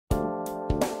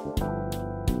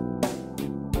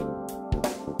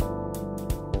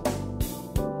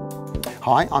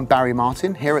Hi, I'm Barry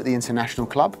Martin here at the International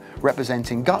Club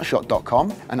representing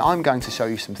gutshot.com, and I'm going to show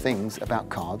you some things about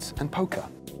cards and poker.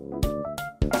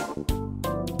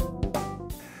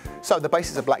 So the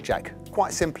basis of blackjack,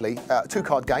 quite simply, a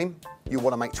two-card game. You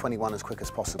want to make 21 as quick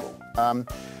as possible.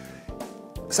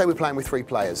 Say we're playing with 3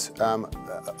 players.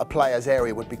 A player's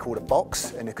area would be called a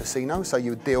box in a casino, so you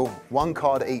would deal 1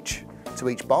 card each to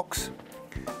each box,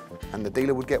 and the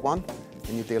dealer would get 1,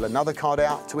 and you deal another card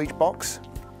out to each box,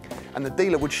 and the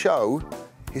dealer would show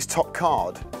his top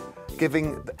card,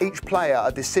 giving each player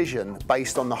a decision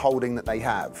based on the holding that they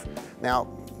have. Now,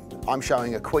 I'm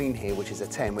showing a queen here, which is a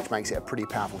 10, which makes it a pretty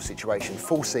powerful situation,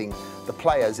 forcing the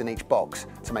players in each box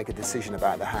to make a decision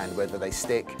about the hand, whether they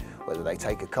stick, whether they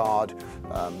take a card,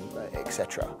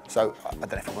 etc. So I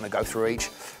don't know if I want to go through each.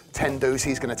 10 deuce,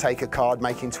 he's going to take a card,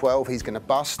 making 12, he's going to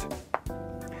bust.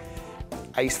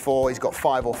 Ace 4, he's got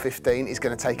 5 or 15, he's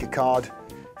going to take a card.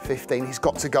 15, he's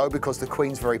got to go because the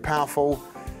queen's very powerful.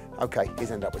 Okay, he's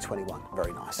ended up with 21,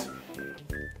 very nice.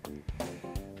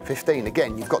 15,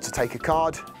 again, you've got to take a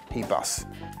card, he busts.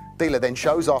 Dealer then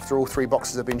shows after all 3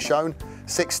 boxes have been shown.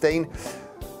 16,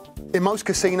 in most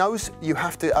casinos, you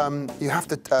have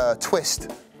to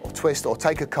twist or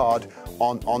take a card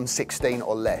on 16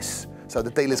 or less. So the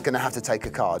dealer's going to have to take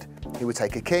a card. He would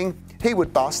take a king, he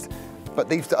would bust, but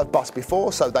these that have bust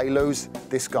before, so they lose.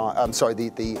 This guy,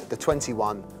 the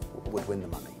 21 would win the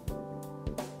money.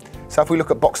 So if we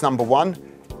look at box number 1,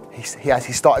 he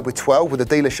started with 12, with the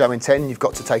dealer showing 10, you've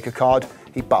got to take a card,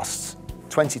 he busts.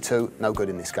 22, no good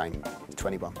in this game,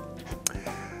 21.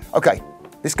 Okay,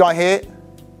 this guy here,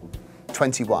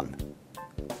 21.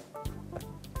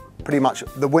 Pretty much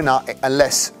the winner,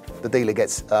 unless the dealer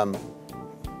gets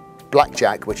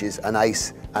blackjack, which is an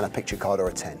ace and a picture card or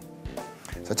a 10.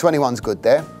 So 21's good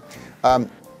there.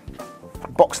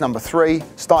 Box number 3,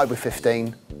 started with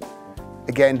 15.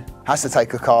 Again, has to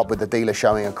take a card with the dealer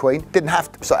showing a queen. Didn't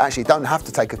have to, so actually don't have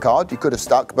to take a card. You could have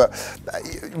stuck, but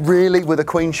really with a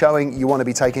queen showing, you want to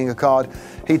be taking a card.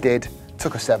 He did,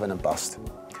 took a 7 and bust.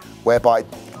 Whereby,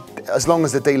 as long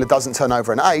as the dealer doesn't turn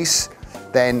over an ace,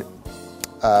 then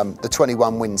the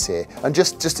 21 wins here. And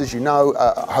just as you know,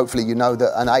 hopefully you know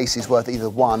that an ace is worth either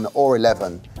 1 or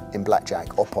 11 in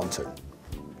blackjack or pontoon.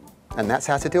 And that's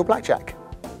how to deal blackjack.